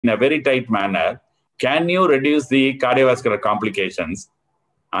in a very tight manner, can you reduce the cardiovascular complications?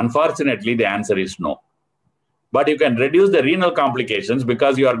 Unfortunately, the answer is no. But you can reduce the renal complications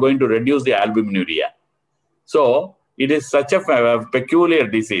because you are going to reduce the albuminuria. So it is such a peculiar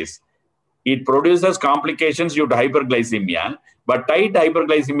disease. It produces complications due to hyperglycemia, but tight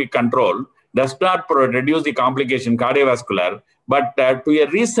hyperglycemic control does not reduce the complication cardiovascular, but to a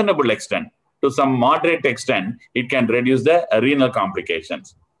reasonable extent, to some moderate extent, it can reduce the renal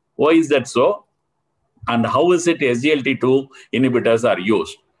complications. Why is that so? And how is it SGLT2 inhibitors are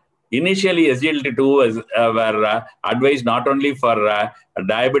used? Initially, SGLT2 were advised not only for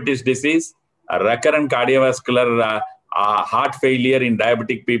diabetes disease, recurrent cardiovascular heart failure in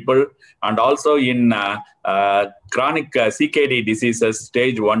diabetic people, and also in chronic CKD diseases,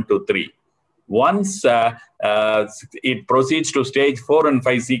 stage 1 to 3. Once it proceeds to stage 4 and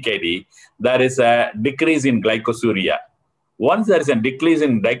 5 CKD, there is a decrease in glycosuria. Once there is a decrease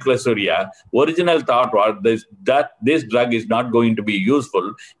in glycosuria, original thought was that this drug is not going to be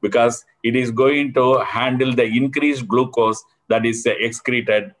useful because it is going to handle the increased glucose that is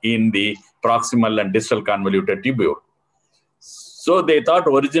excreted in the proximal and distal convoluted tubule. So they thought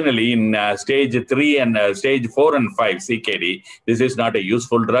originally in stage 3 and stage 4 and 5 CKD, this is not a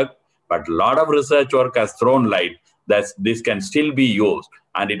useful drug, but a lot of research work has thrown light that this can still be used,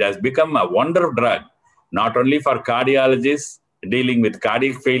 and it has become a wonder drug, not only for cardiologists dealing with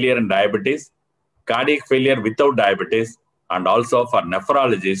cardiac failure and diabetes, cardiac failure without diabetes, and also for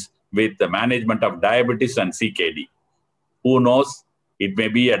nephrologists with the management of diabetes and CKD. Who knows, it may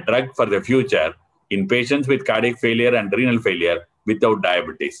be a drug for the future in patients with cardiac failure and renal failure without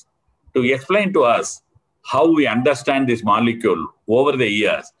diabetes. To explain to us how we understand this molecule over the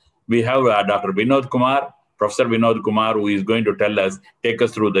years, we have Dr. Vinod Kumar, Professor Vinod Kumar, who is going to take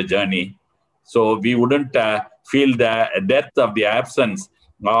us through the journey. So we wouldn't feel the depth of the absence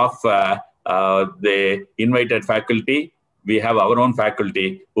of the invited faculty. We have our own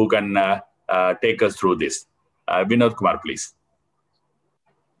faculty who can take us through this. Vinod Kumar, please.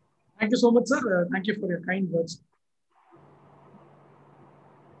 Thank you so much, sir. Thank you for your kind words.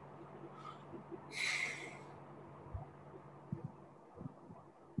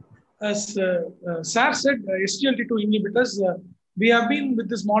 As Sir said, SGLT2 inhibitors, we have been with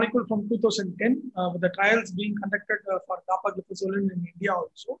this molecule from 2010, with the trials being conducted for dapagliflozin in India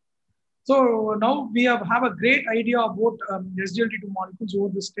also. So now we have a great idea about SGLT2 molecules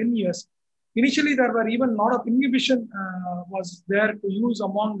over this 10 years. Initially, there were even a lot of inhibition was there to use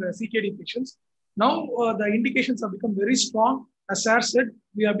among the CKD patients. Now the indications have become very strong. As Sir said,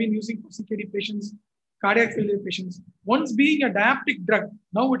 we have been using for CKD patients, cardiac failure patients. Once being a diabetic drug,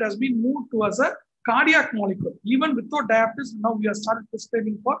 now it has been moved to as a cardiac molecule. Even without diabetes, now we have started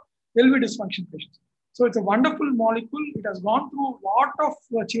prescribing for LV dysfunction patients. So it's a wonderful molecule. It has gone through a lot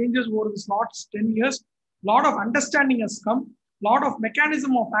of changes over this last 10 years. A lot of understanding has come. A lot of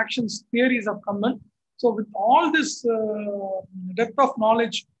mechanism of actions theories have come in. So with all this depth of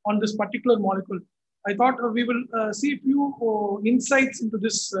knowledge on this particular molecule, I thought we will see a few insights into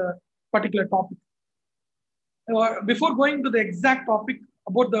this particular topic. Before going to the exact topic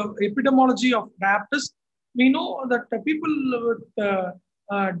about the epidemiology of diabetes, we know that people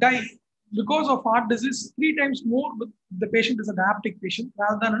die because of heart disease 3 times more with the patient is a diabetic patient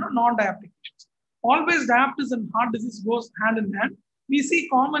rather than non-diabetic patients. Always diabetes and heart disease goes hand in hand. We see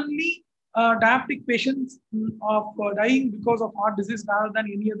commonly diabetic patients of dying because of heart disease rather than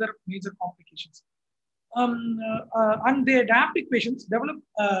any other major complications. And the diabetic patients develop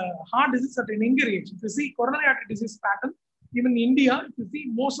heart disease at an younger age. If you see coronary artery disease pattern, even in India, if you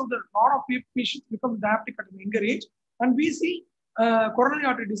see lot of patients become diabetic at an younger age, and we see coronary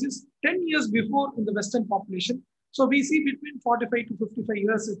artery disease 10 years before in the Western population. So we see between 45 to 55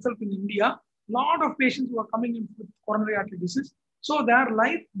 years itself in India, lot of patients who are coming in with coronary artery disease. So their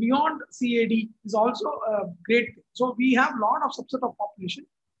life beyond CAD is also a great thing. So we have a lot of subset of population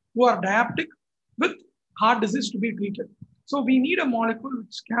who are diabetic with heart disease to be treated. So we need a molecule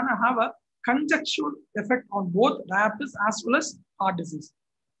which can have a conjunctural effect on both diabetes as well as heart disease.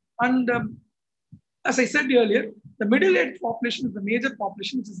 And as I said earlier, the middle-aged population is the major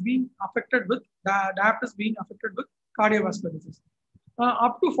population which is being affected with diabetes being affected with cardiovascular disease.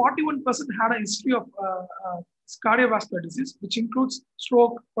 Up to 41% had a history of cardiovascular disease, which includes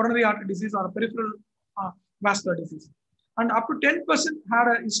stroke, coronary artery disease, or peripheral vascular disease. And up to 10% had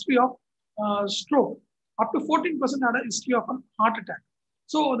a history of stroke. Up to 14% had a history of a heart attack.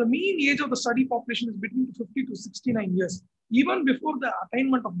 So the mean age of the study population is between 50 to 69 years. Even before the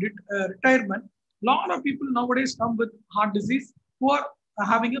attainment of retirement, a lot of people nowadays come with heart disease who are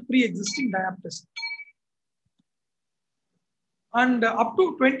having a pre-existing diabetes. and up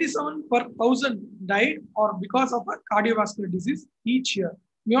to 27 per thousand died or because of a cardiovascular disease each year.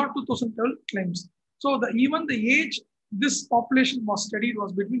 Near 2012 claims. So even the age this population was studied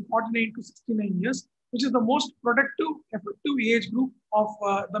was between 49 to 69 years, which is the most productive, effective age group of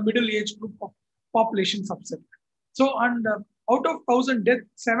the middle age group of population subset. So, and out of 1,000 deaths,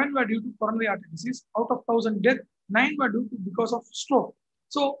 7 were due to coronary artery disease. Out of 1,000 deaths, 9 were due to because of stroke.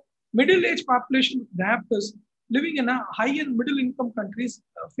 So, middle age population with diabetes living in a high and middle income countries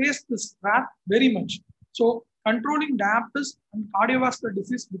face this threat very much. So, controlling diabetes and cardiovascular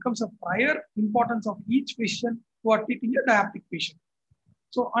disease becomes a prior importance of each patient who are treating a diabetic patient.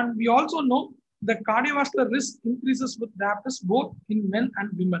 So, and we also know the cardiovascular risk increases with diabetes both in men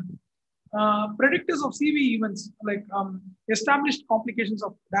and women. Predictors of CV events like established complications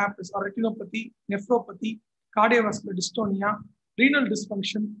of diabetes or retinopathy, nephropathy, cardiovascular dystonia, renal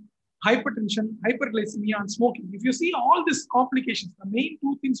dysfunction, hypertension, hyperglycemia, and smoking. If you see all these complications, the main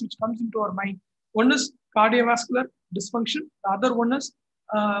two things which comes into our mind, one is cardiovascular dysfunction, the other one is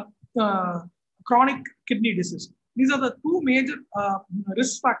chronic kidney disease. These are the two major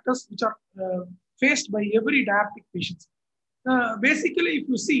risk factors which are faced by every diabetic patient. Basically, if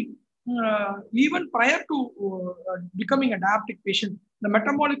you see, even prior to becoming a diabetic patient, the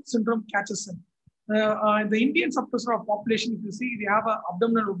metabolic syndrome catches them. The Indian subcluster of population, if you see, they have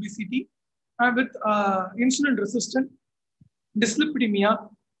abdominal obesity with insulin resistant, dyslipidemia,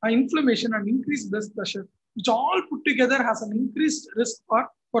 inflammation, and increased blood pressure, which all put together has an increased risk for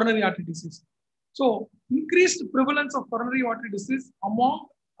coronary artery disease. So, increased prevalence of coronary artery disease among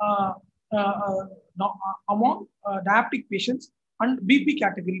diabetic patients and BP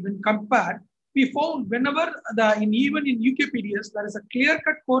category when compared, we found whenever even in UKPDS, there is a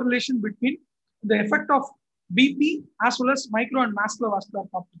clear-cut correlation between the effect of BP as well as micro and vascular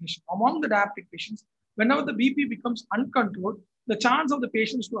complication. Among the diabetic patients, whenever the BP becomes uncontrolled, the chance of the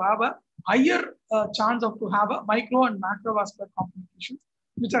patients to have a higher chance of to have a micro and macrovascular complications,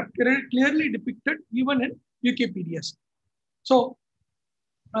 which are clearly depicted even in UKPDS. So,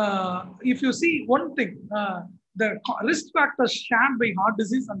 if you see one thing, the risk factors shared by heart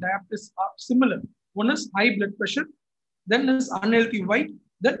disease and diabetes are similar. One is high blood pressure, then is unhealthy weight,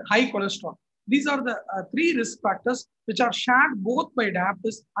 then high cholesterol. These are the three risk factors which are shared both by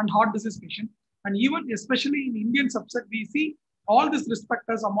diabetes and heart disease patients. And even especially in Indian subset, we see all these risk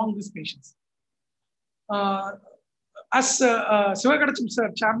factors among these patients. As Sivakadacham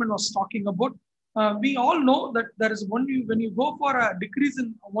sir, chairman, was talking about, we all know that there is when you go for a decrease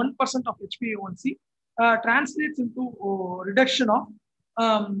in 1% of HbA1c, translates into reduction of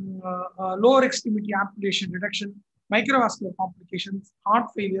lower extremity amputation, reduction, microvascular complications, heart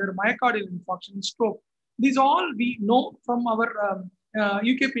failure, myocardial infarction, stroke. These all we know from our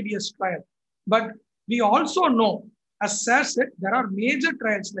UKPDS trial. But we also know, as Sir said, there are major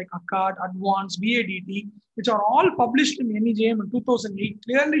trials like ACCAD, ADVANCE, VADT, which are all published in NEJM in 2008,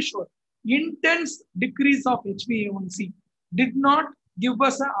 clearly show intense decrease of HbA1c did not give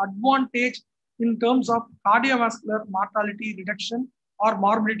us an advantage in terms of cardiovascular mortality reduction or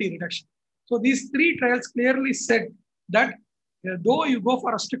morbidity reduction. So these three trials clearly said that though you go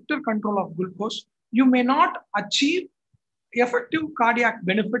for a stricter control of glucose, you may not achieve effective cardiac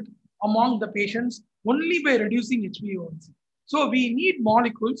benefit among the patients only by reducing HbA1c. So we need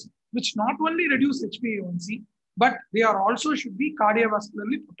molecules which not only reduce HbA1c, but they are also should be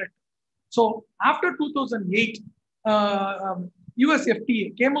cardiovascularly protected. So after 2008, US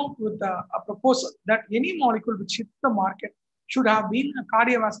FDA came out with a proposal that any molecule which hits the market should have been a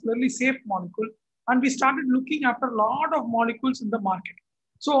cardiovascularly safe molecule. And we started looking after a lot of molecules in the market.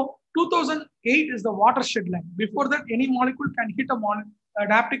 So 2008 is the watershed line. Before that, any molecule can hit a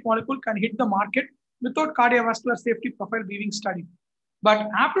diabetic molecule can hit the market without cardiovascular safety profile being studied. But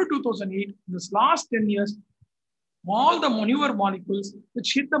after 2008, this last 10 years, all the newer molecules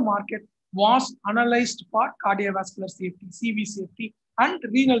which hit the market was analyzed for cardiovascular safety, CV safety, and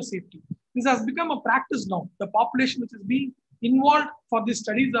renal safety. This has become a practice now. The population which is being involved for these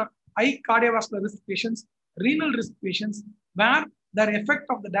studies are high cardiovascular risk patients, renal risk patients, where the effect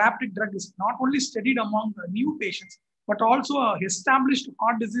of the diabetic drug is not only studied among the new patients, but also established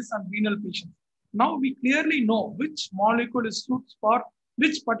heart disease and renal patients. Now we clearly know which molecule is suits for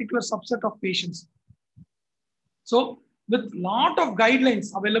which particular subset of patients. So with lot of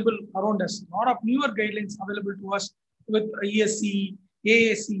guidelines available around us, lot of newer guidelines available to us with ESC,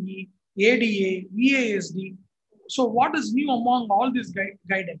 AACE, ADA, VASD. So what is new among all these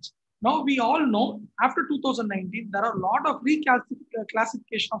guidance? Now we all know after 2019, there are a lot of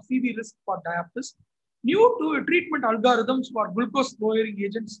reclassification of CV risk for diabetes, new treatment algorithms for glucose lowering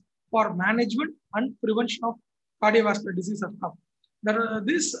agents for management and prevention of cardiovascular disease have come. There are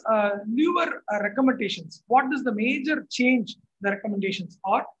these newer recommendations. What is the major change the recommendations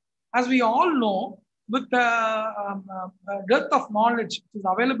are? As we all know, with the depth of knowledge which is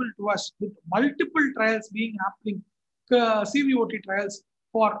available to us, with multiple trials being happening, CVOT trials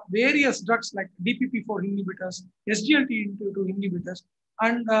for various drugs like DPP4 inhibitors, SGLT2 inhibitors,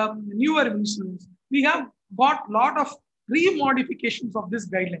 and newer insulins, we have got a lot of re-modifications of these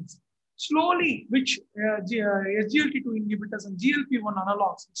guidelines. Slowly, which SGLT2 inhibitors and GLP-1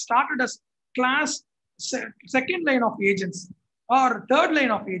 analogs started as class second line of agents or third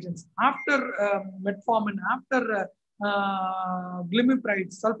line of agents after metformin, after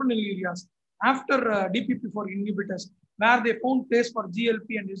glimepiride, sulfonylureas, after DPP4 inhibitors, where they found place for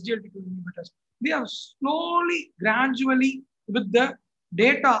GLP and SGLT2 inhibitors. They have slowly, gradually, with the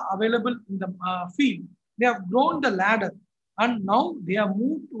data available in the field, they have grown the ladder. And now they have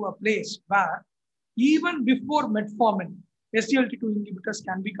moved to a place where even before metformin, SGLT2 inhibitors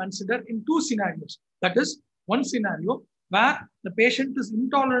can be considered in two scenarios. That is, one scenario where the patient is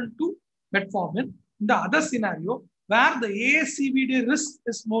intolerant to metformin. In the other scenario, where the ASCVD risk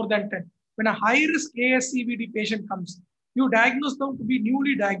is more than 10. When a high-risk ASCVD patient comes, you diagnose them to be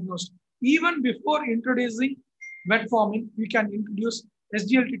newly diagnosed. Even before introducing metformin, we can introduce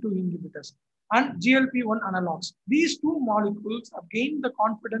SGLT2 inhibitors and GLP-1 analogs. These two molecules have gained the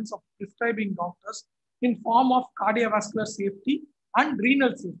confidence of prescribing doctors in form of cardiovascular safety and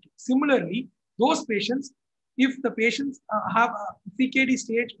renal safety. Similarly, those patients, if the patients have a CKD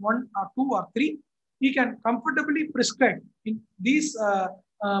stage 1 or 2 or 3, he can comfortably prescribe in these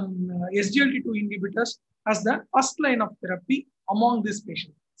SGLT2 inhibitors as the first line of therapy among these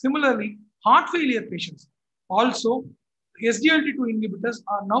patients. Similarly, heart failure patients also, SGLT2 inhibitors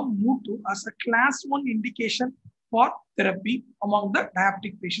are now moved to as a class 1 indication for therapy among the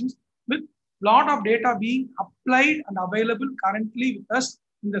diabetic patients, with a lot of data being applied and available currently with us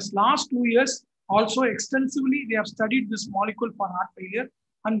in this last 2 years. Also extensively, they have studied this molecule for heart failure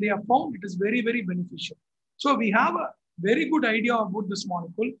and they have found it is very, very beneficial. So we have a very good idea about this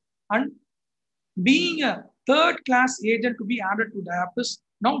molecule, and being a third class agent to be added to diabetes,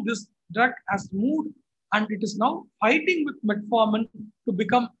 now this drug has moved and it is now fighting with metformin to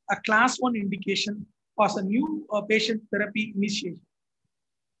become a class 1 indication for a new patient therapy initiation.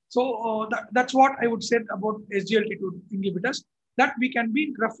 So that's what I would say about SGLT2 inhibitors, that we can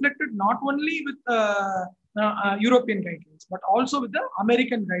be reflected not only with European guidelines, but also with the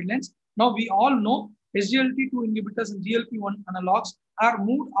American guidelines. Now we all know SGLT2 inhibitors and GLP-1 analogs are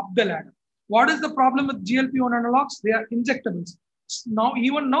moved up the ladder. What is the problem with GLP-1 analogs? They are injectables. Now,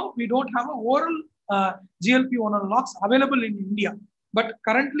 even now, we don't have a oral GLP-1 analogs available in India. But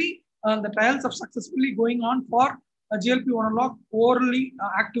currently, the trials are successfully going on for GLP-1 analog orally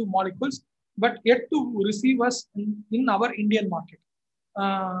active molecules, but yet to receive us in our Indian market.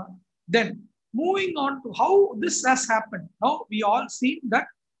 Then, moving on to how this has happened. Now, we all see that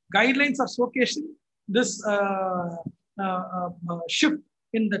guidelines are showcasing this shift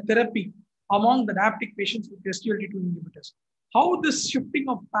in the therapy among the diabetic patients with SGLT2 inhibitors. How this shifting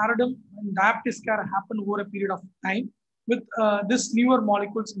of paradigm in diabetes care happened over a period of time with this newer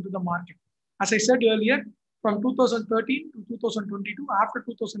molecules into the market. As I said earlier, from 2013 to 2022, after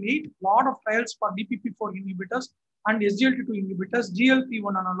 2008, a lot of trials for DPP4 inhibitors and SGLT2 inhibitors,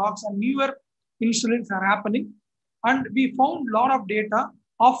 GLP-1 analogs, and newer insulins are happening. And we found a lot of data,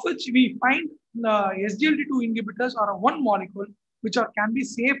 of which we find SGLT2 inhibitors are one molecule which can be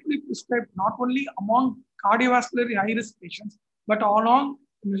safely prescribed not only among cardiovascularly high-risk patients, but along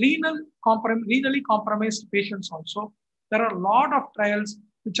renally compromised patients also. There are a lot of trials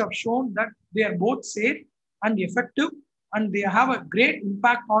which have shown that they are both safe and effective, and they have a great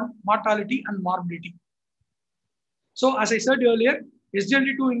impact on mortality and morbidity. So as I said earlier,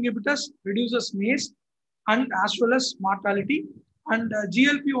 SGLT2 inhibitors reduces MACE and as well as mortality. And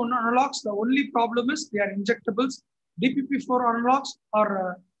GLP-1 analogs, the only problem is they are injectables. DPP4 analogs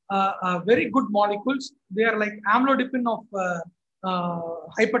are very good molecules. They are like amlodipine of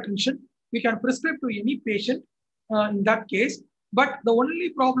hypertension. We can prescribe to any patient in that case. But the only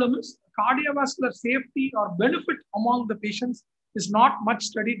problem is cardiovascular safety or benefit among the patients is not much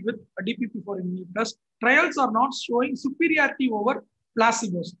studied with DPP4 inhibitors. Trials are not showing superiority over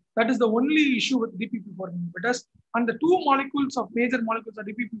placebos. That is the only issue with DPP4 inhibitors. And the two molecules of major molecules of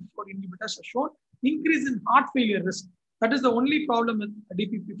DPP4 inhibitors are shown increase in heart failure risk. That is the only problem with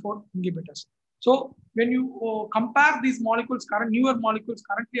DPP4 inhibitors. So when you compare these molecules, newer molecules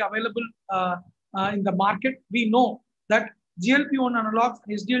currently available in the market, we know that GLP-1 analogs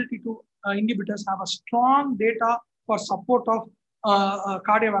and SGLT2 inhibitors have a strong data for support of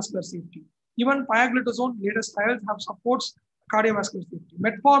cardiovascular safety. Even pioglitazone, latest trials have supports cardiovascular safety.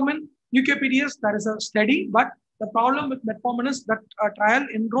 Metformin, UKPDS, there is a study, but the problem with metformin is that trial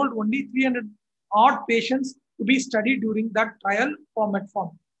enrolled only 300 odd patients to be studied during that trial for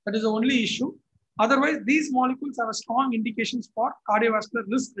metformin. That is the only issue. Otherwise, these molecules have a strong indications for cardiovascular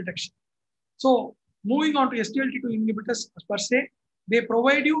risk reduction. So moving on to SGLT2 inhibitors per se, they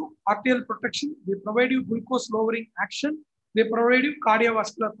provide you arterial protection, they provide you glucose lowering action, they provide you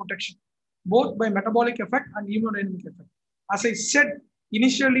cardiovascular protection, both by metabolic effect and hemodynamic effect. As I said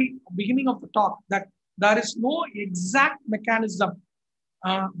initially, beginning of the talk, that there is no exact mechanism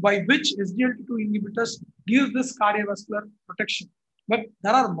by which SGLT2 inhibitors give this cardiovascular protection. But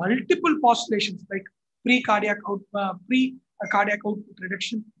there are multiple postulations like pre-cardiac output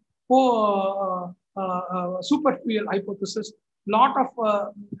reduction, superfuel hypothesis, lot of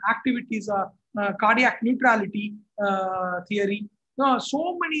activities are cardiac neutrality theory.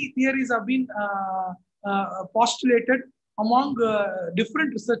 So many theories have been postulated among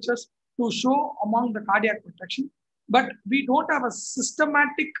different researchers to show among the cardiac protection, but we don't have a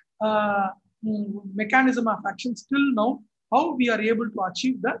systematic mechanism of action still now, how we are able to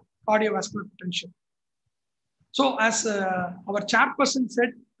achieve the cardiovascular potential. So as our chairperson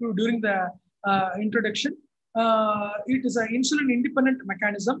said during the introduction, it is an insulin-independent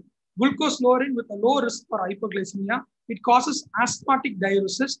mechanism, glucose lowering with a low risk for hypoglycemia. It causes asthmatic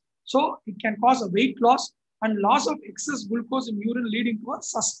diuresis, so it can cause a weight loss and loss of excess glucose in urine leading to a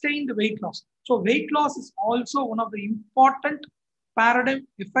sustained weight loss. So weight loss is also one of the important paradigm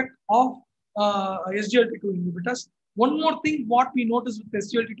effect of SGLT2 inhibitors. One more thing, what we notice with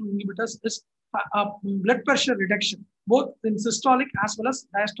SGLT2 inhibitors is blood pressure reduction, both in systolic as well as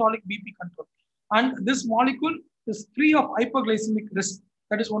diastolic BP control. And this molecule is free of hypoglycemic risk.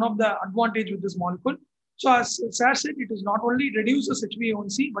 That is one of the advantage with this molecule. So as Sir said, it is not only reduces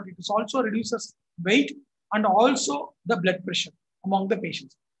HbA1c, but it is also reduces weight and also the blood pressure among the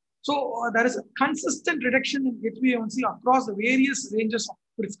patients. So there is a consistent reduction in HbA1c across the various ranges of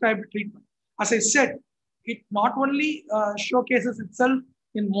prescribed treatment. As I said, it not only showcases itself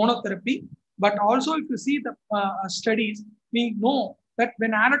in monotherapy, but also if you see the studies, we know that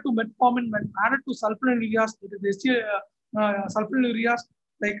when added to metformin, when added to sulfonylureas, it is sulfonylureas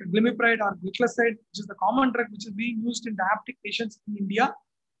like glimepiride or gliclazide, which is the common drug which is being used in diabetic patients in India,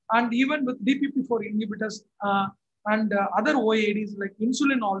 and even with DPP4 inhibitors and other OADs like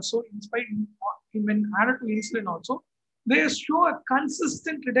insulin also, when added to insulin also, they show a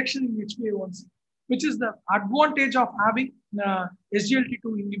consistent reduction in HbA1c, which is the advantage of having SGLT2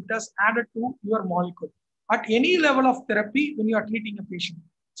 inhibitors added to your molecule at any level of therapy when you are treating a patient.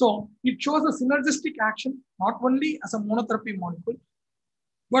 So it shows a synergistic action, not only as a monotherapy molecule,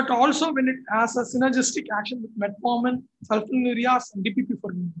 but also when it has a synergistic action with metformin, sulfonylureas, and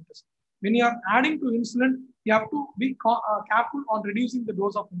DPP4 inhibitors. When you are adding to insulin, you have to be careful on reducing the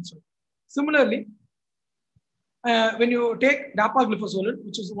dose of insulin. Similarly, when you take dapagliflozin,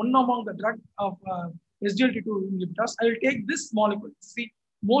 which is one among the drug of SGLT2 inhibitors, I will take this molecule. See,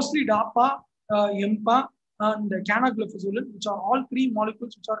 mostly DAPA, IMPA, and canagliflozin, which are all three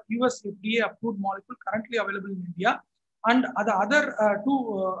molecules which are US FDA approved molecule currently available in India. And the other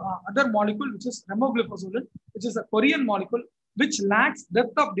other molecule, which is remogliflozin, which is a Korean molecule, which lacks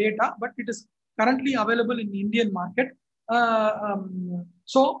depth of data, but it is currently available in the Indian market.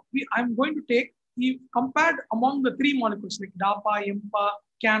 So I'm going to take, compared among the three molecules like DAPA, IMPA,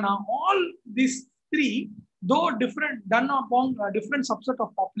 CANA, all these three, though different, done among different subset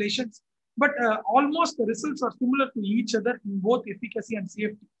of populations, but almost the results are similar to each other in both efficacy and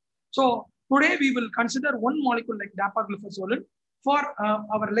safety. So today we will consider one molecule like dapagliflozin for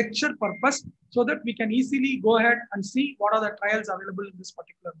our lecture purpose, so that we can easily go ahead and see what are the trials available in this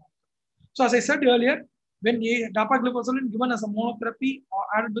particular molecule. So as I said earlier, when dapagliflozin given as a monotherapy or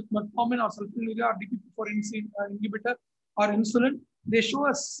added with metformin or sulfonylurea or DPP4 inhibitor or insulin, they show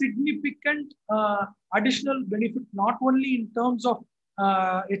a significant additional benefit, not only in terms of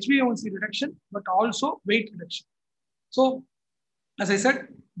HbA1c reduction, but also weight reduction. So as I said,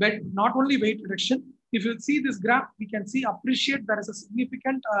 but not only weight reduction, if you see this graph, we can appreciate there is a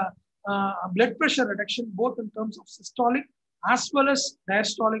significant blood pressure reduction, both in terms of systolic as well as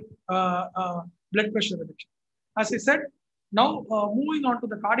diastolic blood pressure reduction. As I said, now moving on to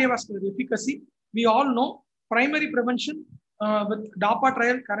the cardiovascular efficacy, we all know primary prevention with DAPA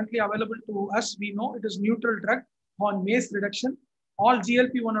trial currently available to us, we know it is neutral drug on MACE reduction. All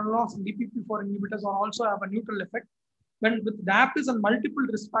GLP-1 analogs and DPP-4 inhibitors are also have a neutral effect. When with diabetes and multiple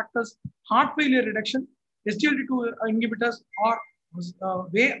risk factors, heart failure reduction, SGLT2 inhibitors are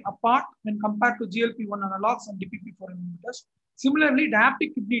way apart when compared to GLP-1 analogs and DPP-4 inhibitors. Similarly,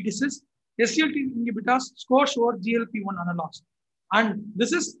 diabetic kidney disease, SGLT2 inhibitors scores over GLP-1 analogs. And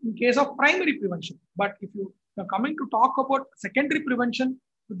this is in case of primary prevention. But if you are coming to talk about secondary prevention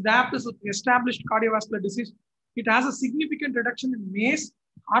with diabetes with established cardiovascular disease, it has a significant reduction in MACE,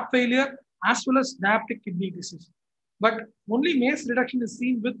 heart failure, as well as diabetic kidney disease. But only MACE reduction is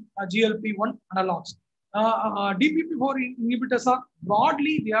seen with GLP-1 analogs. DPP-4 inhibitors are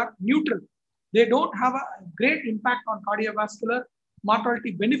broadly, they are neutral. They don't have a great impact on cardiovascular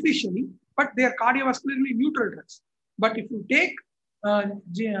mortality beneficially, but they are cardiovascularly neutral drugs. But if you take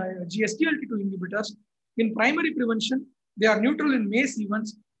SGLT2 inhibitors in primary prevention, they are neutral in MACE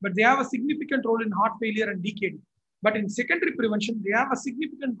events, but they have a significant role in heart failure and DKD. But in secondary prevention, they have a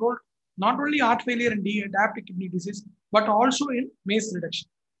significant role not only heart failure and diabetic kidney disease, but also in MACE reduction.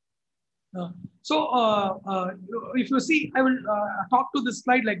 If you see, I will talk to this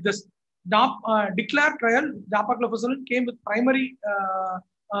slide like this. DECLARE trial, dapagliflozin came with primary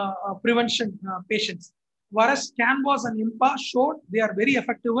prevention patients, whereas CANVAS and IMPA showed they are very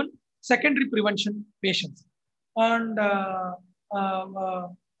effective in secondary prevention patients. And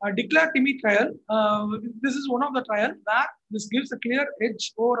DECLARE TIMI trial, this is one of the trials where this gives a clear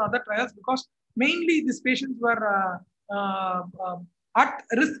edge over other trials because mainly these patients were at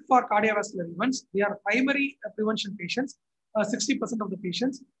risk for cardiovascular events. They are primary prevention patients, 60% of the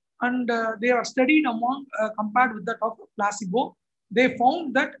patients, and they are studied among compared with that of placebo. They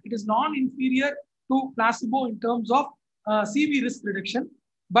found that it is non-inferior to placebo in terms of CV risk reduction,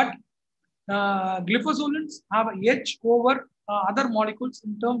 but glyphosolins have an edge over other molecules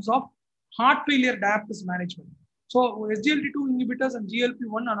in terms of heart failure diabetes management. So SGLT2 inhibitors and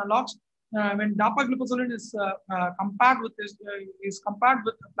GLP-1 analogs, when dapagliflozin is compared with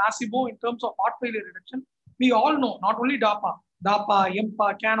placebo in terms of heart failure reduction, we all know not only DAPA,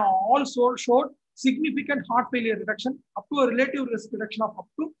 IMPA, CANA also showed significant heart failure reduction up to a relative risk reduction of up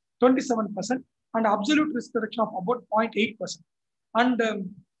to 27% and absolute risk reduction of about 0.8%. And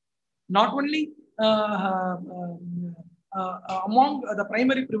not only among the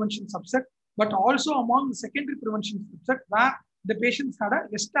primary prevention subset, but also among the secondary prevention subset where the patients had an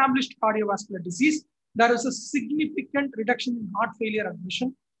established cardiovascular disease, there is a significant reduction in heart failure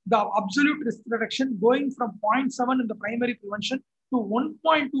admission. The absolute risk reduction going from 0.7 in the primary prevention to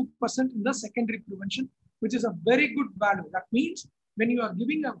 1.2% in the secondary prevention, which is a very good value. That means when you are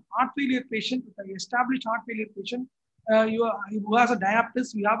giving a heart failure patient, with an established heart failure patient, who has a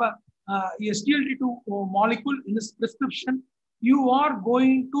diabetes, you have a SGLT2 molecule in this prescription, you are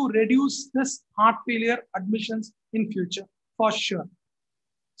going to reduce this heart failure admissions in future for sure.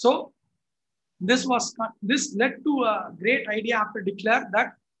 So this led to a great idea after DECLARE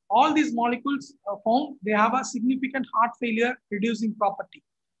that all these molecules found they have a significant heart failure reducing property.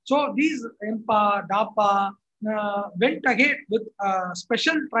 So these IMPA, DAPA went ahead with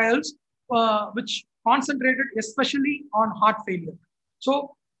special trials which concentrated especially on heart failure.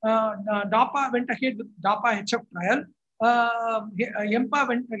 So DAPA went ahead with DAPA HF trial. IMPA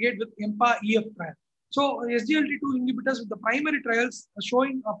went ahead with IMPA EF trial. So SGLT2 inhibitors with the primary trials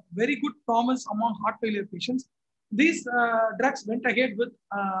showing a very good promise among heart failure patients. These drugs went ahead with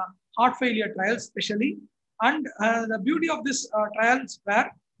heart failure trials especially. And the beauty of this trials were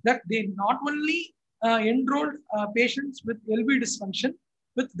that they not only enrolled patients with LV dysfunction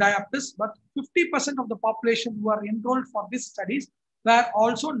with diabetes, but 50% of the population who are enrolled for these studies were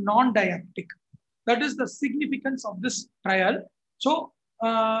also non-diabetic. That is the significance of this trial. So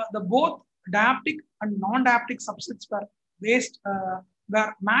the both diabetic and non-diabetic subsets were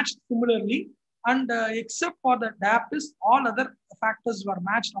matched similarly, and except for the diabetes, all other factors were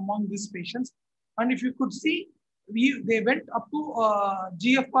matched among these patients. And if you could see, they went up to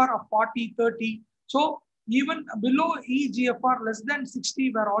GFR of 40, 30. So even below eGFR less than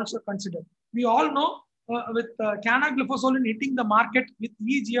 60 were also considered. We all know with canagliflozin hitting the market with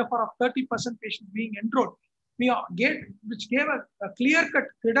eGFR of 30% patients being enrolled, which gave a clear-cut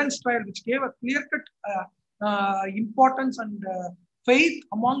credence trial, which gave a clear-cut importance and faith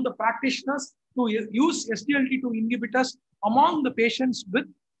among the practitioners to use SGLT2 inhibitors among the patients with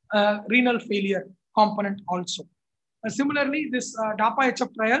renal failure component also. Similarly, this DAPA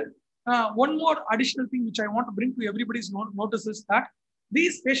HF trial, one more additional thing which I want to bring to everybody's notice is that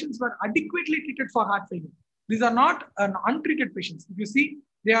these patients were adequately treated for heart failure. These are not untreated patients. If you see,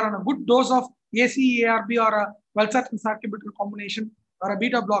 they are on a good dose of ACE-ARB or a valsartan-sacubitril combination or a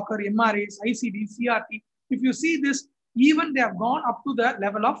beta blocker, MRAs, ICD, CRT. If you see this, even they have gone up to the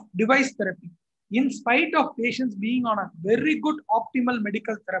level of device therapy. In spite of patients being on a very good optimal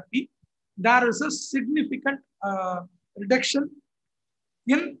medical therapy, there is a significant reduction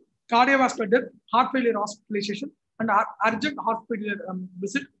in cardiovascular death, heart failure hospitalization, and urgent hospital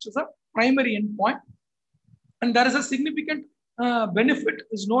visit, which is a primary endpoint. And there is a significant benefit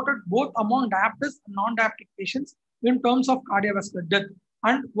is noted both among diabetes and non-diabetic patients in terms of cardiovascular death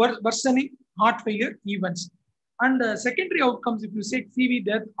and worsening heart failure events. And secondary outcomes, if you say CV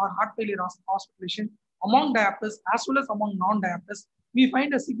death or heart failure hospitalization among diabetes as well as among non-diabetes, we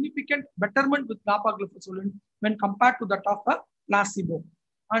find a significant betterment with dapagliflozin when compared to that of a placebo.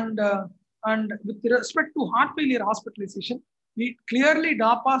 And with respect to heart failure hospitalization, we clearly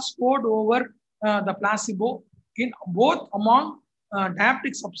DAPA scored over the placebo in both among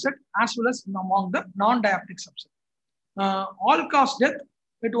diabetic subset as well as among the non-diabetic subset. All-cause death,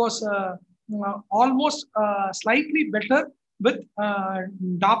 it was almost slightly better with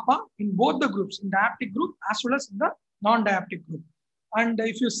DAPA in both the groups, in diabetic group as well as in the non-diabetic group. And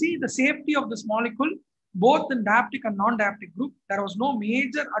if you see the safety of this molecule, both in diabetic and non-diabetic group, there was no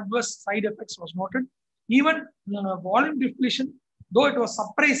major adverse side effects was noted. Even volume depletion, though it was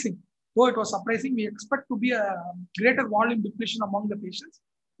surprising, we expect to be a greater volume depletion among the patients.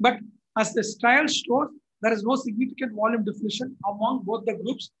 But as this trial shows, there is no significant volume depletion among both the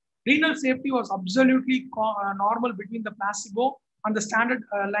groups. Renal safety was absolutely normal between the placebo and the standard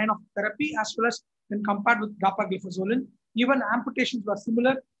line of therapy, as well as when compared with dapagliflozin. Even amputations were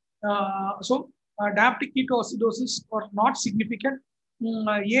similar. Diabetic ketoacidosis were not significant.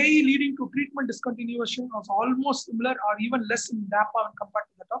 AE leading to treatment discontinuation was almost similar or even less in DAPA when compared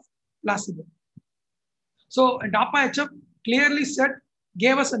to that of placebo. So DAPA-HF clearly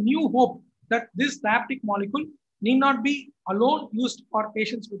gave us a new hope that this diabetic molecule need not be alone used for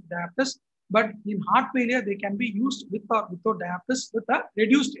patients with diabetes, but in heart failure, they can be used with or without diabetes with a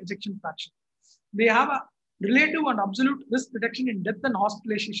reduced ejection fraction. They have a relative and absolute risk reduction in death and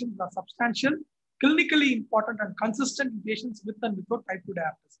hospitalization are substantial, clinically important and consistent in patients with and without type 2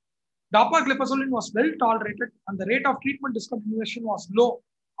 diabetes. Dapagliflozin was well tolerated and the rate of treatment discontinuation was low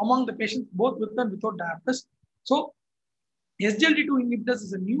among the patients both with and without diabetes. So SGLT2 inhibitors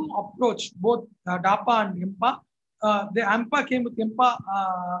is a new approach, both DAPA and EMPA. The EMPA came with EMPA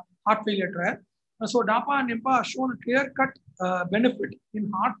heart failure trial. So DAPA and EMPA have shown a clear-cut benefit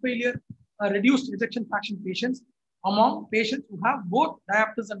in heart failure reduced ejection fraction patients among patients who have both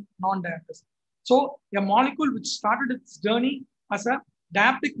diabetes and non-diabetes. So a molecule which started its journey as a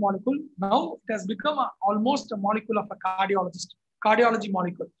diabetic molecule, now it has become almost a molecule of a cardiology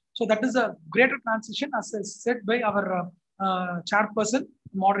molecule. So that is a greater transition, as said by our chairperson,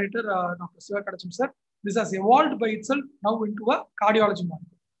 moderator, Dr. Sivakadacham sir. This has evolved by itself now into a cardiology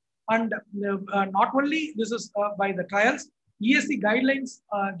molecule. And not only this is by the trials, ESC guidelines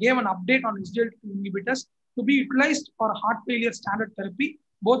gave an update on SGLT2 inhibitors to be utilized for heart failure standard therapy,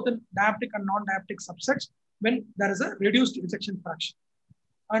 both in diabetic and non-diabetic subsets when there is a reduced ejection fraction.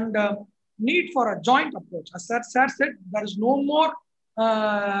 And need for a joint approach. As Sir said, there is no more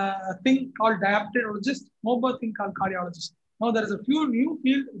thing called diabetologist, no more thing called cardiologist. Now there is a few new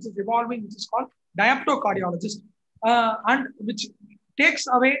field which is evolving, which is called diabetocardiologist, and which takes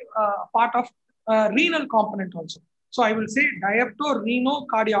away part of renal component also. So I will say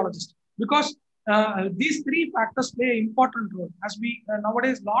diabetorenocardiologist, because these three factors play an important role. As we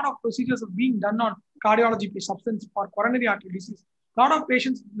nowadays, a lot of procedures are being done on cardiology substance for coronary artery disease. A lot of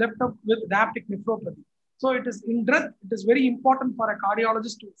patients left up with diabetic nephropathy. So it is in depth, it is very important for a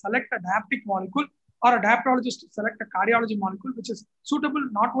cardiologist to select a diabetic molecule or a diabetologist to select a cardiology molecule, which is suitable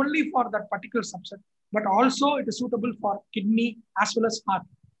not only for that particular subset, but also it is suitable for kidney as well as heart.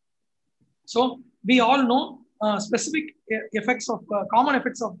 So we all know specific effects of common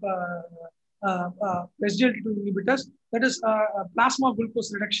effects of SGLT2 inhibitors, that is plasma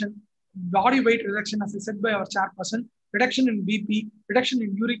glucose reduction, body weight reduction, as I said by our chairperson, reduction in BP, reduction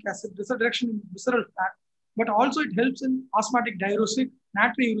in uric acid, reduction in visceral fat, but also it helps in osmotic diuresis,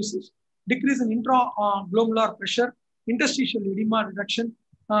 natriuresis, decrease in intraglomerular pressure, interstitial edema reduction,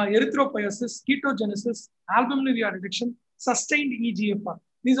 erythropoiesis, ketogenesis, albuminuria reduction, sustained EGFR.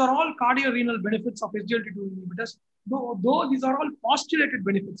 These are all cardiorenal benefits of SGLT2 inhibitors, though these are all postulated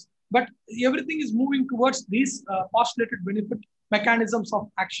benefits, but everything is moving towards these postulated benefit mechanisms of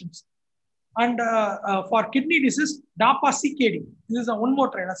actions. And for kidney disease, DAPA-CKD, this is one more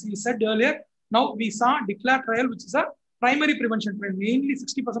trial. As you said earlier, now we saw DECLARE trial, which is a primary prevention trial. Mainly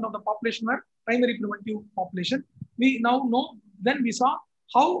 60% of the population were primary preventive population. We now know, then we saw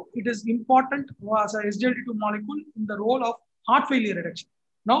how it is important as a SGLT2 molecule in the role of heart failure reduction.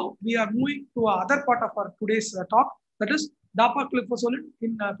 Now we are moving to other part of our today's talk, that is dapagliflozin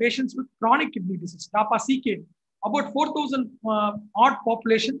in patients with chronic kidney disease, DAPA-CKD. About 4,000 odd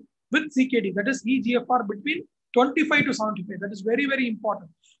population with CKD, that is EGFR between 25 to 75. That is very, very important.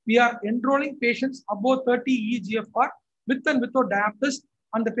 We are enrolling patients above 30 EGFR with and without diabetes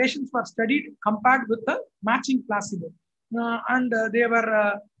and the patients were studied compared with the matching placebo. And they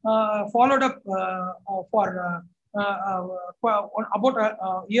were followed up for about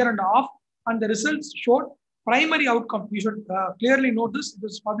a year and a half, and the results showed primary outcome. You should clearly note this. It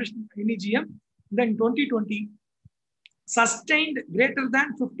was published in NEGM. Then in 2020, sustained greater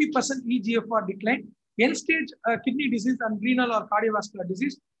than 50% EGFR decline, end-stage kidney disease and renal or cardiovascular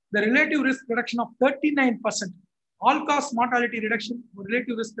disease, the relative risk reduction of 39%. All-cause mortality reduction,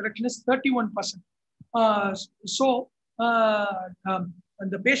 relative risk reduction is 31%.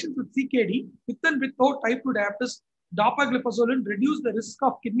 The patients with CKD, with and without type 2 diabetes, dapagliflozin reduce the risk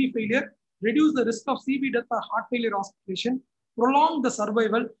of kidney failure, reduce the risk of CV death or heart failure hospitalization, prolong the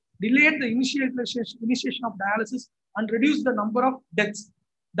survival, delayed the initiation of dialysis, and reduce the number of deaths.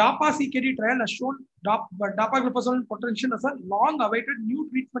 DAPA CKD trial has shown dapagliflozin potential as a long-awaited new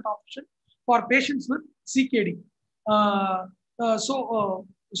treatment option for patients with CKD. So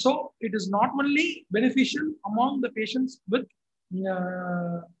it is not only beneficial among the patients with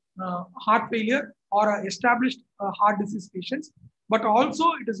heart failure or established heart disease patients, but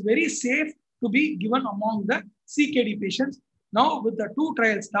also it is very safe to be given among the CKD patients. Now with the two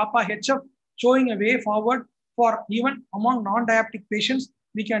trials, DAPA-HF showing a way forward for even among non-diabetic patients,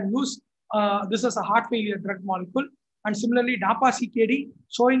 we can use this as a heart failure drug molecule. And similarly, DAPA-CKD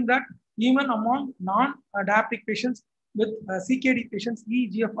showing that even among non-diabetic patients with CKD patients,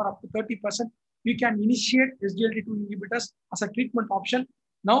 eGFR up to 30%, we can initiate SGLT2 inhibitors as a treatment option.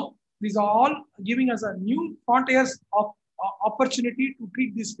 Now, these are all giving us a new frontiers of opportunity to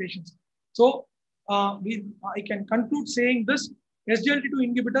treat these patients. So, I can conclude saying this: SGLT2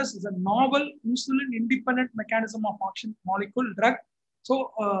 inhibitors is a novel insulin-independent mechanism of action molecule drug.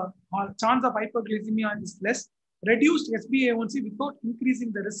 So, chance of hyperglycemia is less. Reduced SbA1c without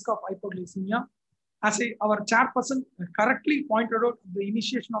increasing the risk of hyperglycemia. As our chairperson correctly pointed out at the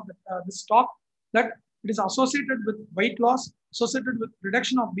initiation of this talk, that it is associated with weight loss, associated with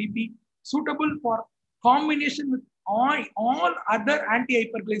reduction of BP, suitable for combination with all other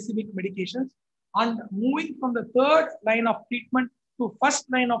anti-hyperglycemic medications, and moving from the third line of treatment to first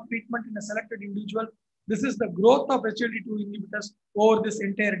line of treatment in a selected individual. This is the growth of SGLT2 inhibitors over this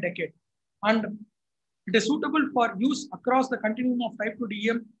entire decade. And it is suitable for use across the continuum of type 2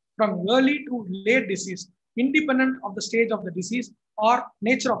 DM from early to late disease, independent of the stage of the disease or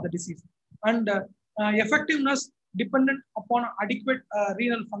nature of the disease. And effectiveness dependent upon adequate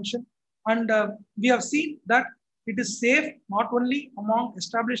renal function. And we have seen that it is safe not only among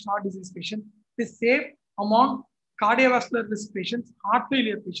established heart disease patients, it is safe among cardiovascular risk patients, heart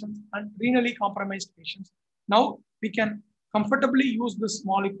failure patients, and renally compromised patients. Now we can comfortably use this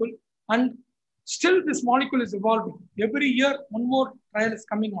molecule, and still this molecule is evolving. Every year, one more trial is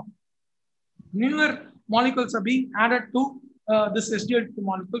coming on. Newer molecules are being added to this SGLT2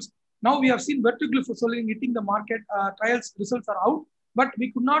 molecules. Now we have seen vertigliflozin hitting the market. Trials results are out, but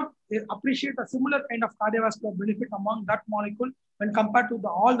we could not appreciate a similar kind of cardiovascular benefit among that molecule when compared to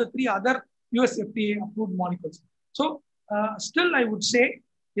all the three other US FDA approved molecules. So still I would say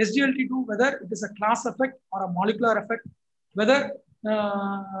SGLT2, whether it is a class effect or a molecular effect, whether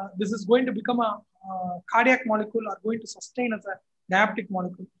this is going to become a cardiac molecule or going to sustain as a diabetic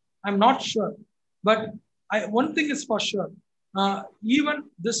molecule, I'm not sure. But one thing is for sure, even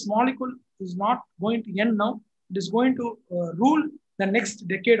this molecule is not going to end now. It is going to rule the next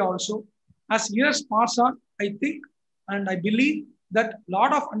decade also. As years pass on, I think and I believe that a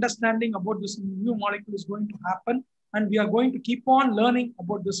lot of understanding about this new molecule is going to happen, and we are going to keep on learning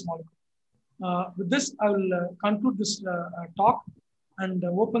about this molecule. With this, I will conclude this talk and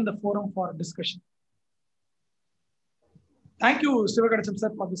open the forum for discussion. Thank you, Sivakadacham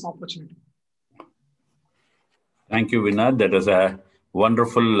sir, for this opportunity. Thank you, Vinod. That was a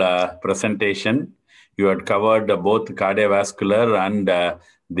wonderful presentation. You had covered both cardiovascular and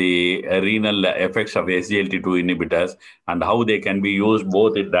the renal effects of SGLT2 inhibitors and how they can be used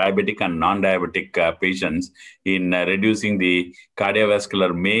both in diabetic and non-diabetic patients in reducing the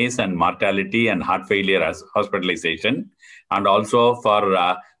cardiovascular MACE and mortality and heart failure as hospitalization, and also for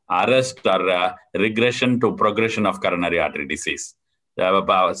arrest or regression to progression of coronary artery disease,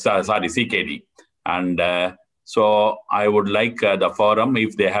 CKD. And so I would like the forum,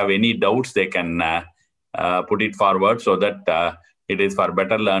 if they have any doubts, they can put it forward so that it is for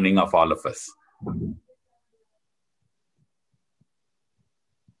better learning of all of us.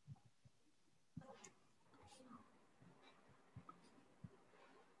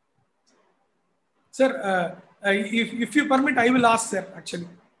 Sir, if you permit, I will ask, sir, actually.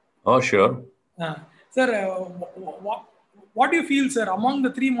 Oh, sure. Sir, what do you feel, sir, among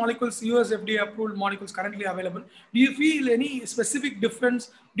the 3 molecules, US FDA approved molecules currently available? Do you feel any specific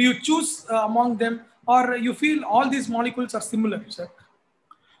difference? Do you choose among them, or you feel all these molecules are similar, sir?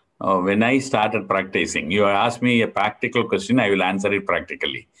 When I started practicing, you asked me a practical question, I will answer it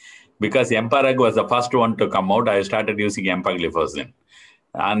practically. Because Emparag was the first one to come out, I started using empagliflozin.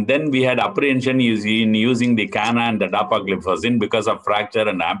 And then we had apprehension in using the Cana and the dapagliflozin because of fracture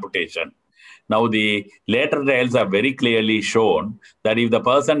and amputation. Now, the later trials have very clearly shown that if the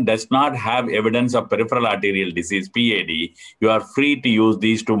person does not have evidence of peripheral arterial disease, PAD, you are free to use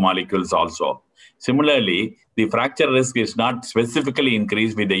these 2 molecules also. Similarly, the fracture risk is not specifically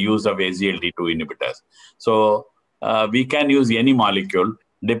increased with the use of SGLT2 inhibitors. So, we can use any molecule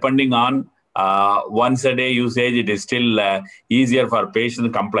depending on once a day usage. It is still easier for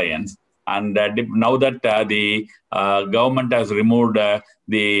patient compliance. And now that the government has removed I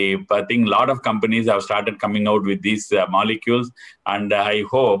think a lot of companies have started coming out with these molecules. And I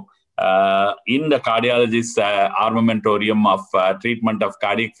hope in the cardiologist's armamentarium of treatment of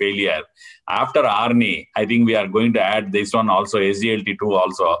cardiac failure, after ARNI, I think we are going to add this one also, SGLT2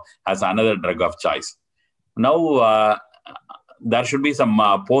 also, as another drug of choice. Now, there should be some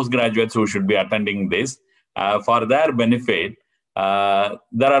postgraduates who should be attending this. For their benefit, there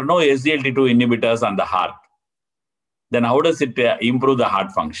are no SGLT2 inhibitors on the heart. Then how does it improve the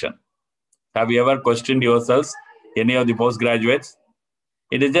heart function? Have you ever questioned yourselves, any of the postgraduates?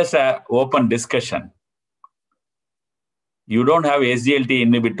 It is just an open discussion. You don't have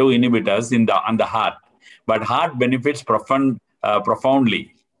SGLT2 inhibitors on the heart, but heart benefits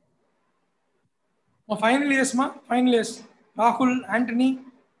profoundly. Oh, finally, yes, ma. Finally, yes. Rahul, Anthony,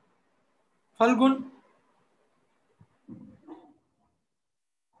 Falgun.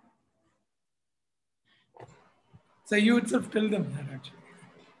 So you itself tell them that actually.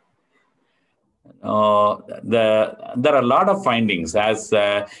 There are a lot of findings. As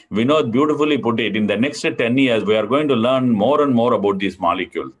Vinod beautifully put it, in the next 10 years, we are going to learn more and more about these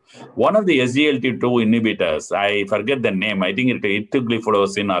molecules. One of the SGLT2 inhibitors, I forget the name, I think it's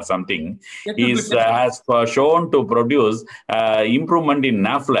itagliflozin or something, has shown to produce improvement in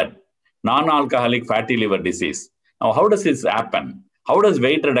NAFLD, non-alcoholic fatty liver disease. Now, how does this happen? How does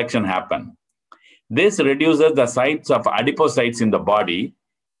weight reduction happen? This reduces the size of adipocytes in the body,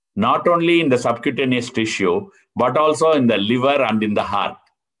 not only in the subcutaneous tissue, but also in the liver and in the heart.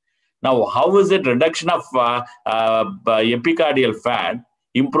 Now, how is it reduction of epicardial fat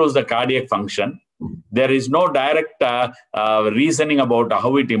improves the cardiac function? There is no direct reasoning about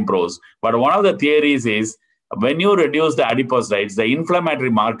how it improves. But one of the theories is when you reduce the adipocytes, the inflammatory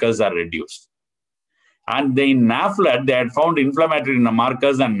markers are reduced. And in NAFLD, they had found inflammatory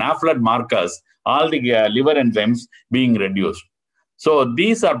markers and NAFLD markers, all the liver enzymes being reduced. So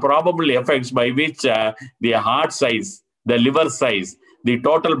these are probably effects by which the heart size, the liver size, the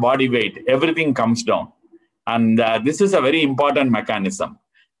total body weight, everything comes down. And this is a very important mechanism.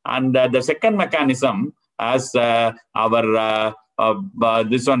 And the second mechanism, as our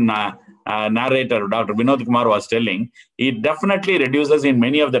narrator, Dr. Vinod Kumar, was telling, it definitely reduces in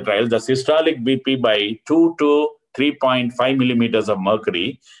many of the trials the systolic BP by 2 to 3.5 millimeters of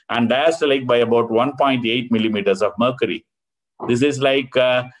mercury and diastolic by about 1.8 millimeters of mercury. This is like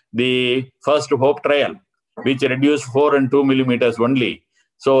the first HOPE trial, which reduced 4 and 2 millimeters only.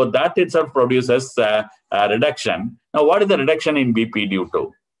 So that itself produces a reduction. Now, what is the reduction in BP due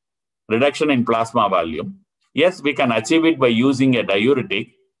to? Reduction in plasma volume. Yes, we can achieve it by using a diuretic.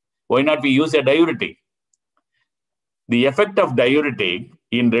 Why not we use a diuretic? The effect of diuretic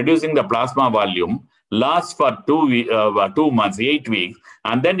in reducing the plasma volume lasts for 2 months, 8 weeks,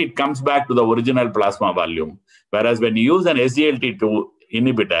 and then it comes back to the original plasma volume. Whereas when you use an SGLT2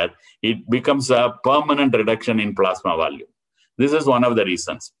 inhibitor, it becomes a permanent reduction in plasma volume. This is one of the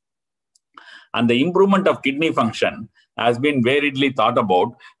reasons. And the improvement of kidney function has been variedly thought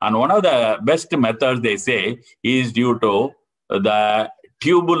about. And one of the best methods, they say, is due to the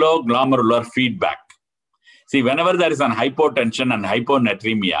tubuloglomerular feedback. See, whenever there is an hypotension and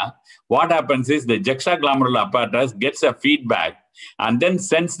hyponatremia, what happens is the juxtaglomerular apparatus gets a feedback and then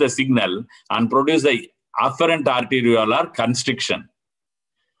sends the signal and produces a afferent arteriolar constriction.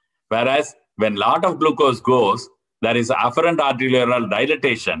 Whereas when a lot of glucose goes, there is afferent arteriolar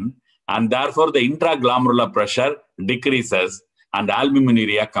dilatation, and therefore the intraglomerular pressure decreases and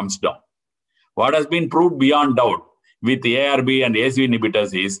albuminuria comes down. What has been proved beyond doubt with ARB and ACE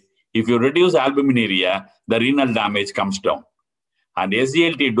inhibitors is if you reduce albuminuria, the renal damage comes down. And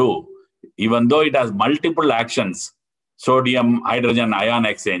SGLT2, even though it has multiple actions, sodium hydrogen ion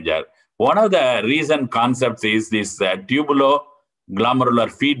exchanger, one of the reason concepts is this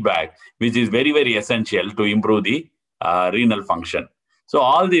tubuloglomerular feedback, which is very, very essential to improve the renal function. So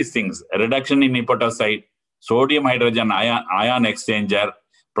all these things, reduction in hepatocyte, sodium hydrogen ion exchanger,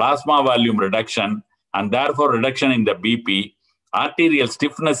 plasma volume reduction, and therefore reduction in the BP, arterial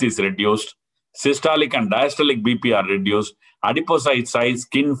stiffness is reduced, systolic and diastolic BP are reduced, adipocyte size,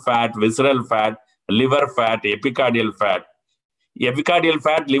 skin fat, visceral fat, liver fat, epicardial fat. Epicardial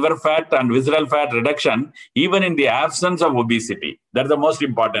fat, liver fat, and visceral fat reduction, even in the absence of obesity. That's the most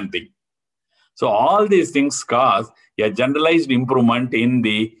important thing. So all these things cause a generalized improvement in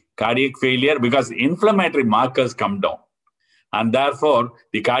the cardiac failure because inflammatory markers come down. And therefore,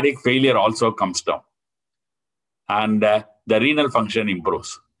 the cardiac failure also comes down. And the renal function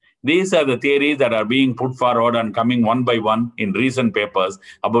improves. These are the theories that are being put forward and coming one by one in recent papers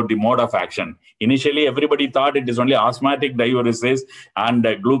about the mode of action. Initially, everybody thought it is only osmotic diuresis and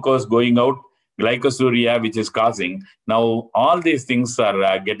glucose going out, glycosuria, which is causing. Now, all these things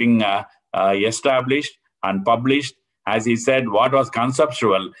are getting established and published. As he said, what was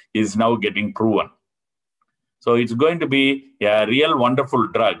conceptual is now getting proven. So it's going to be a real wonderful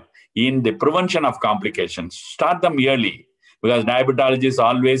drug in the prevention of complications. Start them early, because diabetologists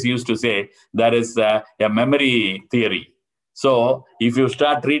always used to say there is a memory theory. So if you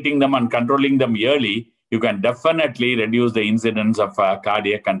start treating them and controlling them early, you can definitely reduce the incidence of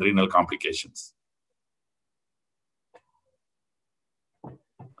cardiac and renal complications.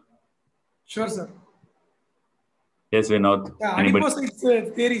 Sure, sir. Yes, Vinod. Yeah,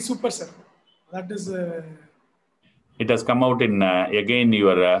 adipocytes theory, super, sir. That is... It has come out in, again,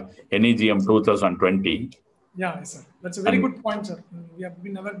 your NEGM 2020. Yeah, sir. That's a very good point, sir. We have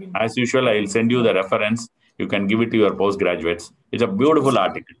never been... As usual, I will send you the reference. You can give it to your postgraduates. It's a beautiful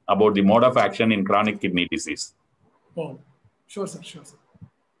article about the mode of action in chronic kidney disease. Oh, sure, sir. Sure, sir.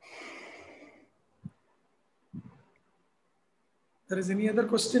 There is any other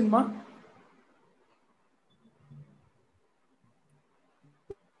question, Ma?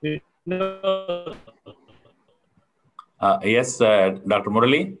 Yes, Dr.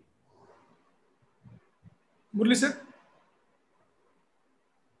 Murali. Murali, sir.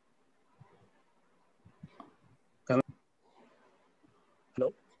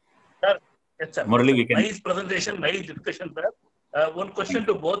 Hello. Sir, yes, sir. Murali, we can... Nice presentation, nice discussion, sir. One question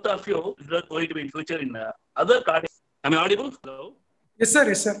to both of you. Is there going to be in future in other cardiac? Am I audible? Hello. Yes, sir.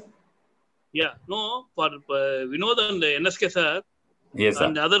 Yes, sir. Yeah. No, for Vinod and NSK, sir. Yes, sir.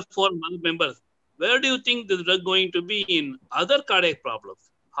 And the other 4 members. Where do you think this drug going to be in other cardiac problems?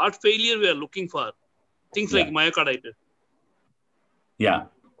 Heart failure, we are looking for things like myocarditis. Yeah.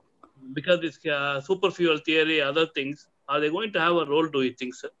 Because this superfuel theory, other things, are they going to have a role, do you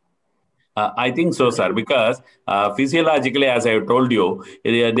think, sir? I think so, sir, because physiologically, as I have told you,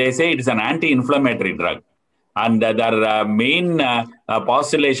 they say it is an anti-inflammatory drug. And their main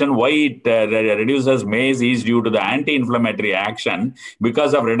postulation why it reduces MACE is due to the anti-inflammatory action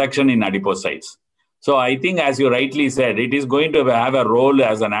because of reduction in adipocytes. So I think, as you rightly said, it is going to have a role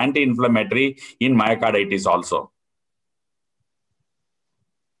as an anti-inflammatory in myocarditis also.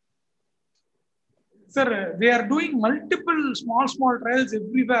 Sir, they are doing multiple small trials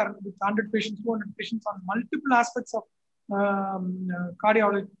everywhere with 100 patients, 200 patients on multiple aspects of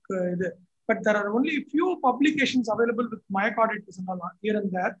cardiac. But there are only few publications available with myocarditis and all here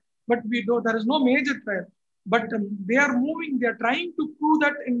and there. But there is no major trial. But they are trying to prove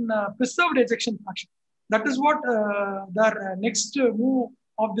that in preserved ejection fraction. That is what their next move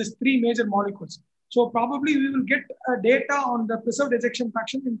of these 3 major molecules. So probably we will get data on the preserved ejection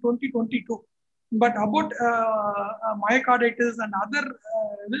fraction in 2022. But about myocarditis and other,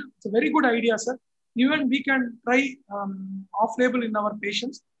 it's a very good idea, sir. Even we can try off-label in our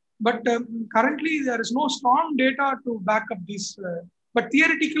patients. But currently, there is no strong data to back up these. But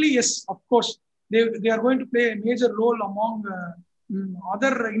theoretically, yes, of course, they are going to play a major role among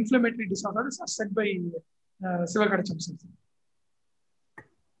other inflammatory disorders, as said by Sivakadacham sir.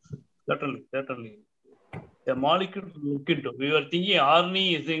 Certainly. The molecule to look into. We were thinking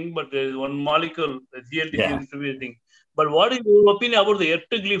RNA thing, but there is one molecule, the SGLT seems to be a thing. But what is your opinion about the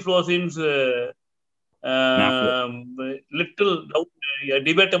ertugliflozin's little doubt,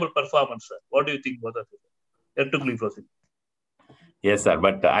 debatable performance, sir? What do you think about that? Ertugliflozin. Yes, sir.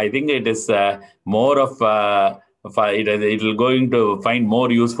 But I think it is more of it will going to find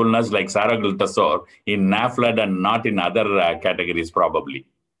more usefulness like saroglitazole in NAFLD and not in other categories probably.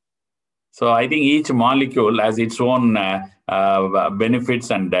 So I think each molecule has its own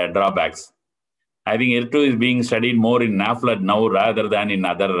benefits and drawbacks. I think L2 is being studied more in NAFLD now rather than in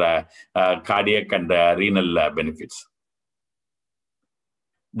other cardiac and renal benefits.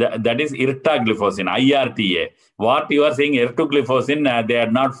 That is irtagliflozin, IRTA. What you are saying, ertugliflozin, they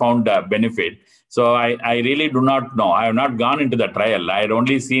had not found a benefit. So I really do not know. I have not gone into the trial. I had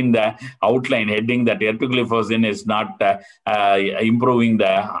only seen the outline heading that ertugliflozin is not improving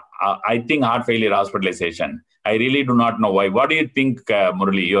the, I think, heart failure hospitalization. I really do not know why. What do you think,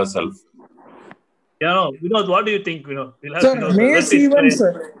 Murali, yourself? Yeah, no, Vinod, what do you think, Vinod? We'll have Sir, MACE events,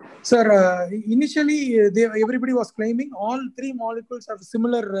 sir, initially everybody was claiming all three molecules have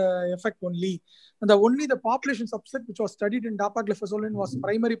similar effect only. And the population subset which was studied in dapagliflozin was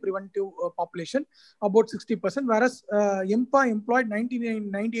primary preventive population, about 60%, whereas EMPA employed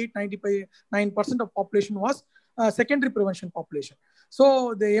 98-99% of population was secondary prevention population.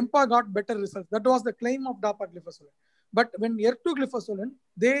 So the EMPA got better results. That was the claim of dapagliflozin. But when ertugliflozin,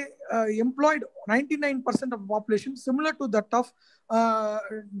 they employed 99% of population similar to that of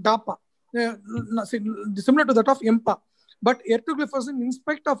DAPA, similar to that of EMPA. But ertugliflozin, in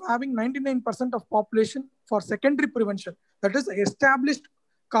spite of having 99% of population for secondary prevention, that is established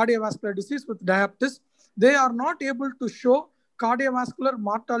cardiovascular disease with diabetes, they are not able to show cardiovascular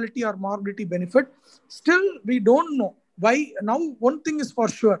mortality or morbidity benefit. Still, we don't know why. Now, one thing is for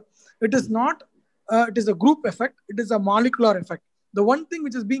sure, it is not. It is a group effect. It is a molecular effect. The one thing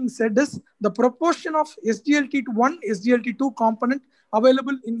which is being said is the proportion of SGLT1, SGLT2 component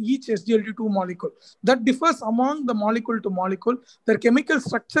available in each SGLT2 molecule. That differs among the molecule to molecule. Their chemical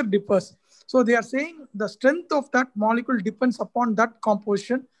structure differs. So they are saying the strength of that molecule depends upon that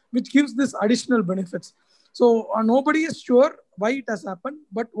composition, which gives this additional benefits. So nobody is sure why it has happened.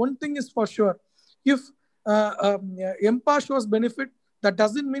 But one thing is for sure. If EMPA shows benefit, that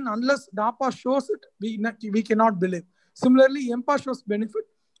doesn't mean unless DAPA shows it, we cannot believe. Similarly, EMPA shows benefit.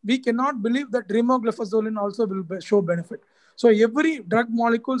 We cannot believe that remogliflozin also will show benefit. So every drug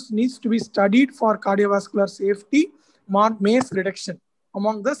molecules needs to be studied for cardiovascular safety, MACE reduction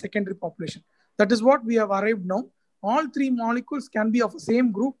among the secondary population. That is what we have arrived now. All three molecules can be of the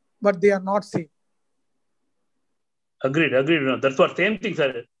same group, but they are not same. Agreed. That's what same thing,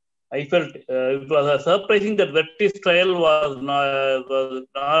 sir. I felt it was surprising that Vertis trial was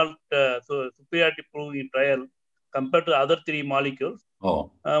not so superiority proof in trial compared to other three molecules.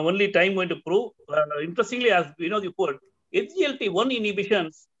 Only time going to prove. Interestingly, as you know, you put SGLT1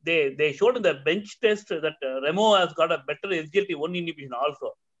 inhibitions, they showed in the bench test that Remo has got a better SGLT1 inhibition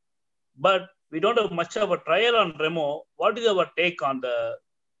also. But we don't have much of a trial on Remo. What is our take on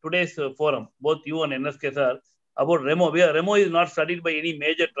today's forum, both you and NSK sir, about Remo? Remo is not studied by any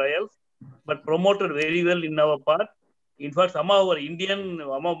major trials, but promoted very well in our part. In fact, some of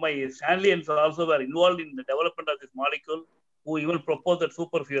my Stanleyans also were involved in the development of this molecule, who even proposed the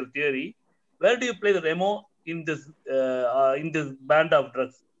superfuel theory. Where do you play the Remo in this band of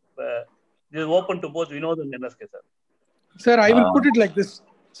drugs? It is open to both Vinod and NSK, sir. Sir, I will put it like this.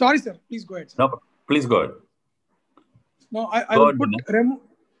 Sorry, sir. Please go ahead, sir. No, please go ahead. No, I will put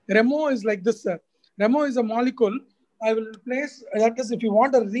Remo is like this, sir. Remo is a molecule. I will place, that is, if you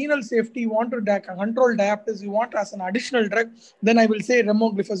want a renal safety, you want to control diabetes, you want as an additional drug, then I will say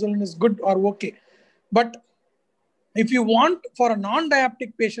remogliflozin is good or okay. But if you want for a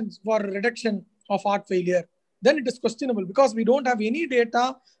non-diabetic patients for reduction of heart failure, then it is questionable because we don't have any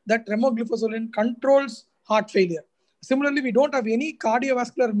data that remogliflozin controls heart failure. Similarly, we don't have any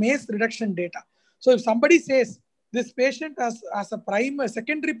cardiovascular MACE reduction data. So if somebody says this patient as a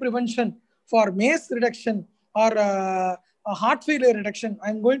secondary prevention for MACE reduction or a heart failure reduction,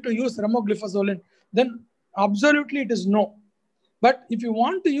 I'm going to use remogliflozin, then absolutely it is no. But if you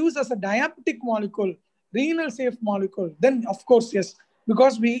want to use as a diabetic molecule, renal safe molecule, then of course, yes,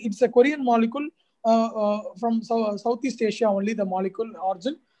 because it's a Korean molecule from Southeast Asia, only the molecule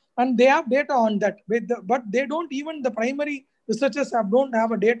origin, and they have data on that. But they don't, even the primary researchers don't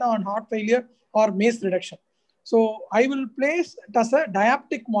have a data on heart failure or MACE reduction. So I will place it as a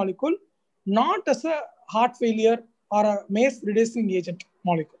diabetic molecule, not as a heart failure or a MACE reducing agent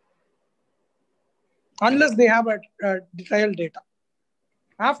molecule, unless they have a trial data.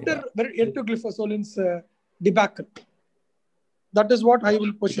 After ertugliflozin's debacle. That is what I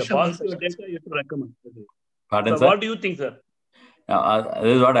will position. Positive data you recommend. Pardon, so what do you think, sir?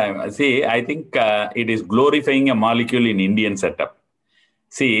 This is what I see. I think it is glorifying a molecule in Indian setup.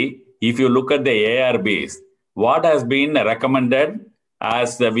 See, if you look at the ARBs, what has been recommended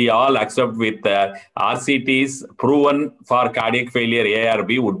as we all accept with RCTs proven for cardiac failure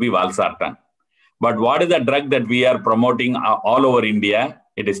ARB would be valsartan. But what is the drug that we are promoting all over India?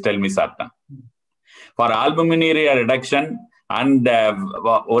 It is telmisartan. For albuminuria reduction, and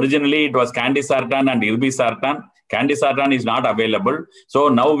originally it was candesartan and irbesartan. Candesartan is not available. So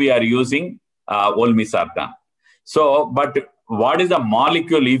now we are using olmesartan. So, but what is the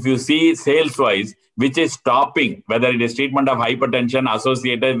molecule, if you see sales-wise, which is stopping, whether it is treatment of hypertension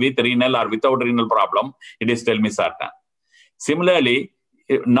associated with renal or without renal problem, it is telmisartan. Similarly,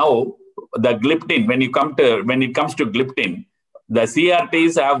 now the gliptin, when it comes to gliptin, the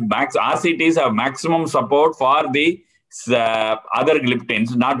CRTs have RCTs have maximum support for the other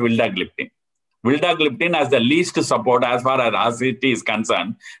gliptins, not vildagliptin. Vildagliptin has the least support as far as RCT is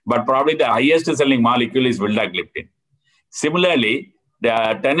concerned, but probably the highest selling molecule is vildagliptin. Similarly,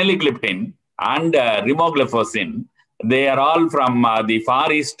 the teneligliptin and rimogliflozin, they are all from the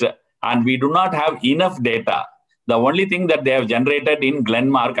Far East, and we do not have enough data. The only thing that they have generated in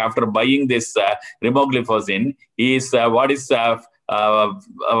Glenmark after buying this rimogliflozin is what is that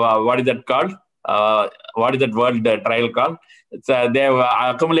called? What is that world trial called? They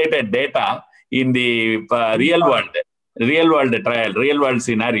have accumulated data in the real world trial, real world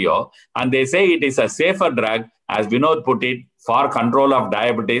scenario, and they say it is a safer drug, as Vinod put it, for control of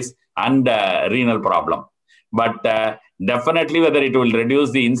diabetes and renal problem. But definitely whether it will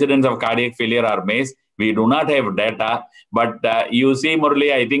reduce the incidence of cardiac failure or MACE, we do not have data. But you see,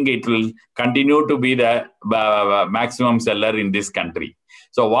 Murali, I think it will continue to be the maximum seller in this country.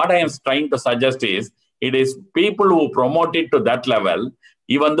 So what I am trying to suggest is, it is people who promote it to that level,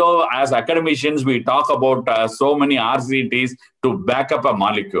 even though as academicians, we talk about so many RCTs to back up a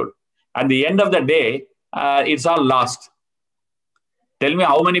molecule. At the end of the day, it's all lost. Tell me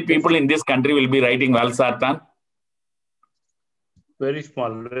how many people in this country will be writing valsartan? Very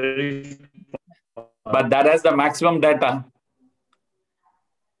small, very small. But that has the maximum data.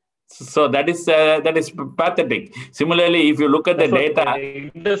 So that is pathetic. Similarly, if you look at the data,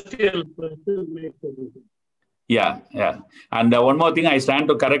 industrial yeah. And one more thing, I stand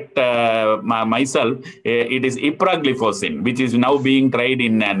to correct myself. It is ipragliflozin, which is now being tried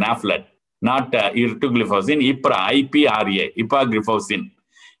in NAFLET, not irtugliflozin. IPRA, ipragliflozin,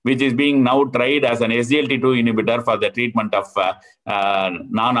 which is being now tried as an SGLT2 inhibitor for the treatment of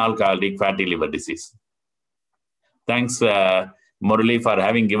non-alcoholic fatty liver disease. Thanks, Murali, for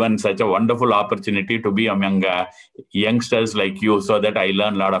having given such a wonderful opportunity to be among youngsters like you, so that I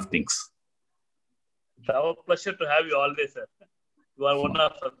learn a lot of things. It's our pleasure to have you always, sir. You are one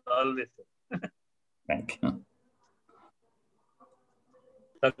of us always, sir. Thank you.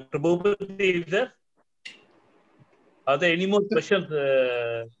 Dr. Bhupati, sir? Are there any more questions?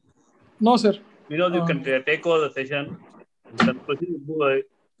 No, sir. You can take over the session.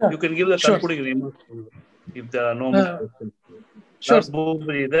 You can give the concluding remarks if there are no more questions. Sure.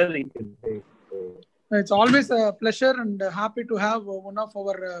 It's always a pleasure and happy to have one of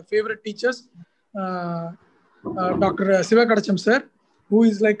our favorite teachers, Dr. Sivakadacham sir, who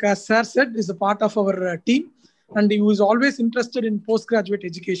is, like as sir said, is a part of our team, and who is always interested in postgraduate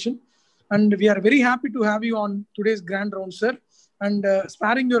education. And we are very happy to have you on today's grand round, sir, and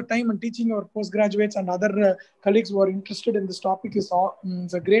sparing your time and teaching our postgraduates and other colleagues who are interested in this topic is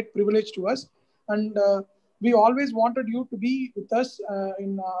a great privilege to us. And we always wanted you to be with us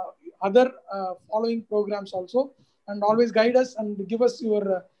in other following programs also, and always guide us and give us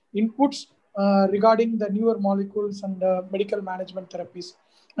your inputs regarding the newer molecules and medical management therapies.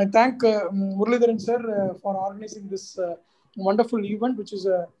 I thank Muralidharan sir for organizing this wonderful event, which is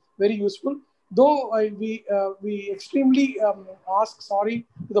very useful. Though we extremely ask sorry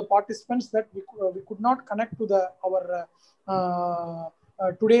to the participants that we could not connect to our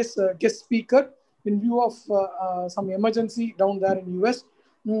today's guest speaker in view of some emergency down there in US.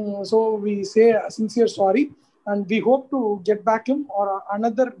 So we say a sincere sorry, and we hope to get back him or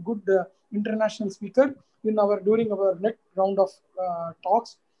another good international speaker during our next round of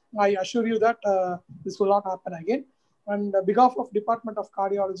talks. I assure you that this will not happen again. And on behalf of Department of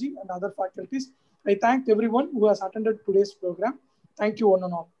Cardiology and other faculties, I thank everyone who has attended today's program. Thank you, one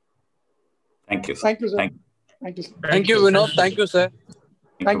and all. Thank you, sir. Thank you, sir. Thank you, sir. Thank you, Vinod. Thank you, sir.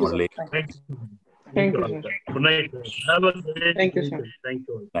 Thank you, sir. Thank you, sir. Good night. Have a great Thank you, sir. Thank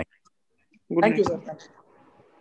you. Thank you, sir. Thank you.